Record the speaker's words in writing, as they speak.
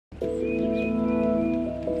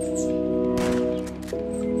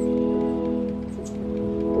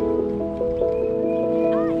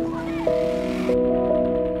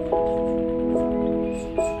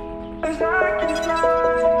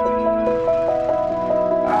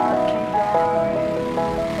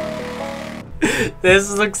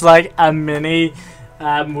This looks like a mini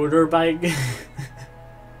motorbike.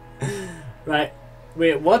 Right.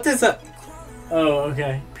 Wait, what is it? Oh,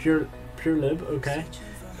 okay. Pure lube. Okay.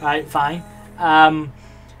 Alright, fine.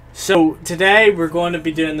 So today we're going to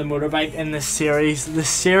be doing the motorbike in this series. The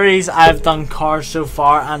series I've done cars so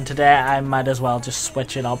far, and today I might as well just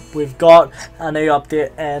switch it up. We've got a new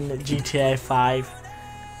update in GTA 5,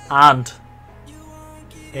 and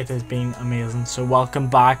it has been amazing. So welcome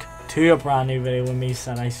back to a brand new video with me,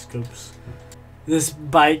 Seti Scoops. This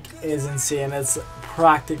bike is insane. It's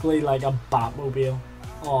practically like a Batmobile.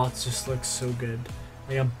 Oh, it just looks so good.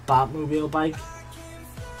 Like a Batmobile bike.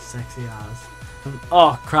 Sexy as.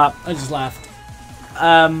 Oh crap, I just laughed.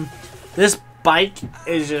 This bike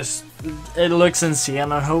is just, it looks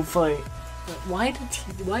insane, and hopefully, why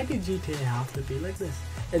did GTA have to be like this?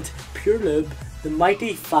 It's pure lube, the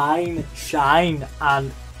mighty fine shine,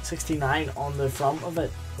 and 69 on the front of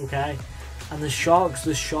it, okay? And the shocks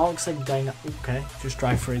like down, okay, just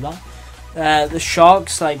drive through that. The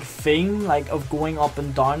shocks like thing, like of going up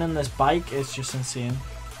and down in this bike is just insane.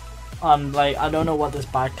 And like, I don't know what this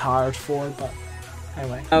back tire is for, but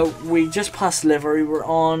anyway. We just passed livery, we're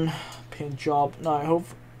on paint job. Now I hope,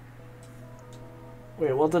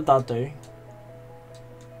 wait, what did that do?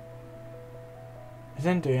 It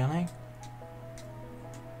didn't do anything.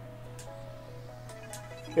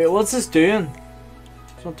 Wait, what's this doing?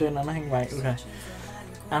 It's not doing anything, right, okay.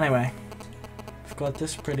 Anyway, I've got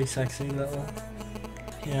this pretty sexy little,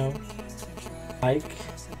 you know, bike.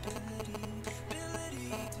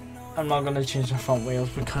 I'm not gonna change the front wheels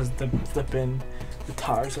because the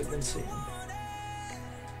tires have been seen.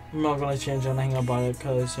 I'm not gonna change anything about it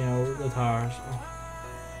because, you know, the tires.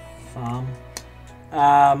 Oh,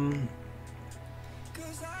 fam.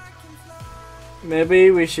 Maybe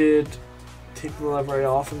we should take the livery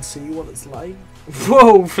off and see what it's like.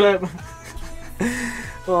 Whoa, flip!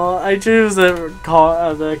 Well, I choose the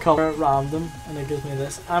color at random, and it gives me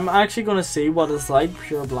this. I'm actually gonna see what it's like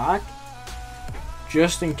pure black,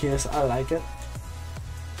 just in case I like it.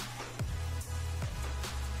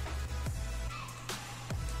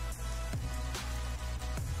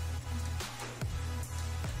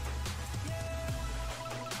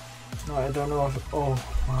 No, I don't know if, oh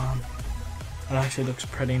man, it actually looks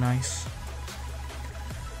pretty nice.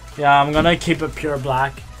 Yeah, I'm gonna keep it pure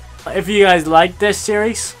black. If you guys like this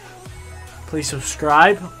series, please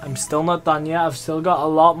subscribe. I'm still not done yet. I've still got a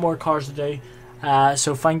lot more cars to do.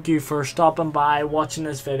 So thank you for stopping by, watching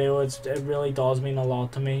this video. It really does mean a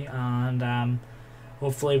lot to me, and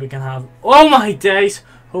hopefully we can have, oh my days,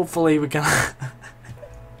 hopefully we can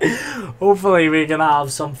hopefully we can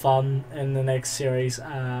have some fun in the next series,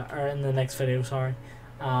 or in the next video, sorry.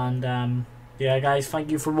 And yeah guys,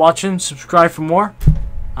 thank you for watching. Subscribe for more,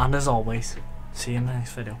 and as always, see you in the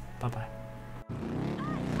next video. Bye bye.